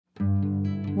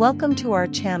Welcome to our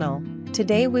channel.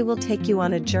 Today we will take you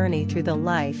on a journey through the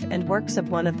life and works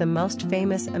of one of the most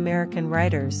famous American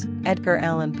writers, Edgar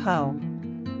Allan Poe.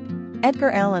 Edgar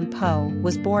Allan Poe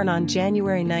was born on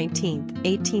January 19,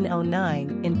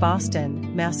 1809, in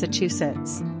Boston,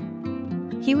 Massachusetts.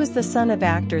 He was the son of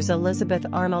actors Elizabeth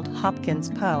Arnold Hopkins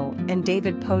Poe and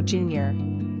David Poe Jr.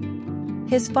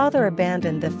 His father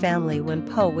abandoned the family when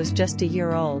Poe was just a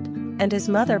year old, and his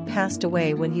mother passed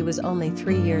away when he was only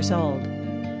 3 years old.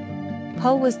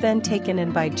 Poe was then taken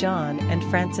in by John and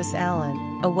Frances Allan,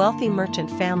 a wealthy merchant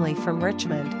family from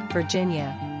Richmond,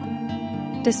 Virginia.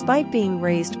 Despite being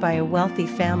raised by a wealthy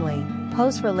family,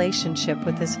 Poe's relationship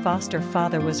with his foster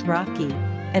father was rocky,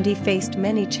 and he faced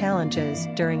many challenges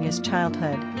during his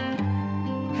childhood.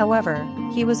 However,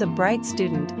 he was a bright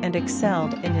student and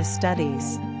excelled in his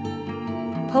studies.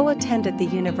 Poe attended the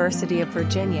University of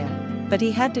Virginia, but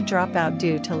he had to drop out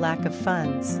due to lack of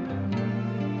funds.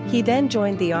 He then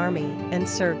joined the Army and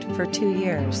served for 2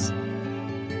 years.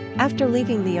 After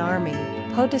leaving the Army,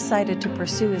 Poe decided to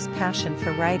pursue his passion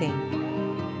for writing.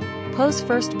 Poe's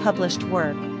first published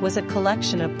work was a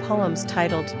collection of poems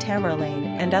titled Tamerlane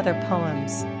and Other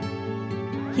Poems.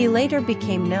 He later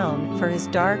became known for his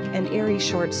dark and eerie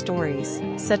short stories,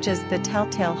 such as The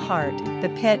Telltale Heart,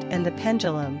 The Pit and the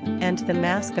Pendulum, and The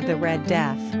Mask of the Red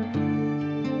Death.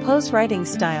 Poe's writing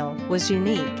style was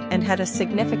unique and had a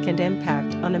significant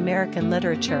impact on American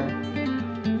literature.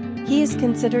 He is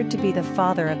considered to be the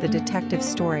father of the detective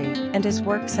story, and his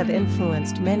works have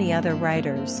influenced many other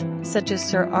writers, such as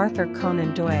Sir Arthur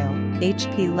Conan Doyle,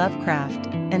 H.P. Lovecraft,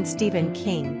 and Stephen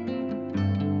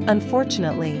King.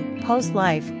 Unfortunately, Poe's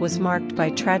life was marked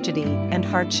by tragedy and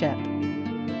hardship.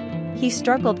 He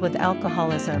struggled with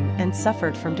alcoholism and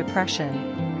suffered from depression.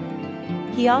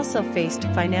 He also faced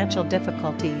financial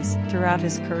difficulties throughout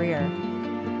his career.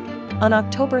 On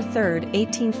October 3,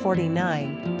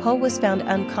 1849, Poe was found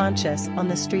unconscious on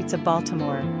the streets of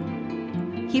Baltimore.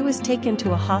 He was taken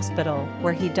to a hospital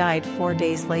where he died 4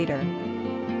 days later.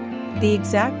 The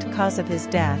exact cause of his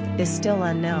death is still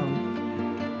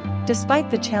unknown.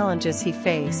 Despite the challenges he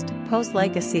faced, Poe's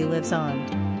legacy lives on.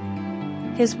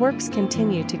 His works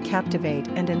continue to captivate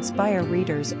and inspire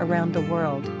readers around the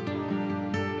world.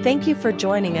 Thank you for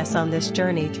joining us on this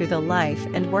journey through the life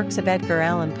and works of Edgar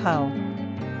Allan Poe.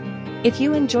 If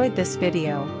you enjoyed this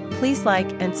video, please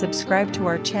like and subscribe to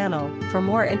our channel for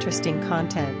more interesting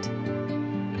content.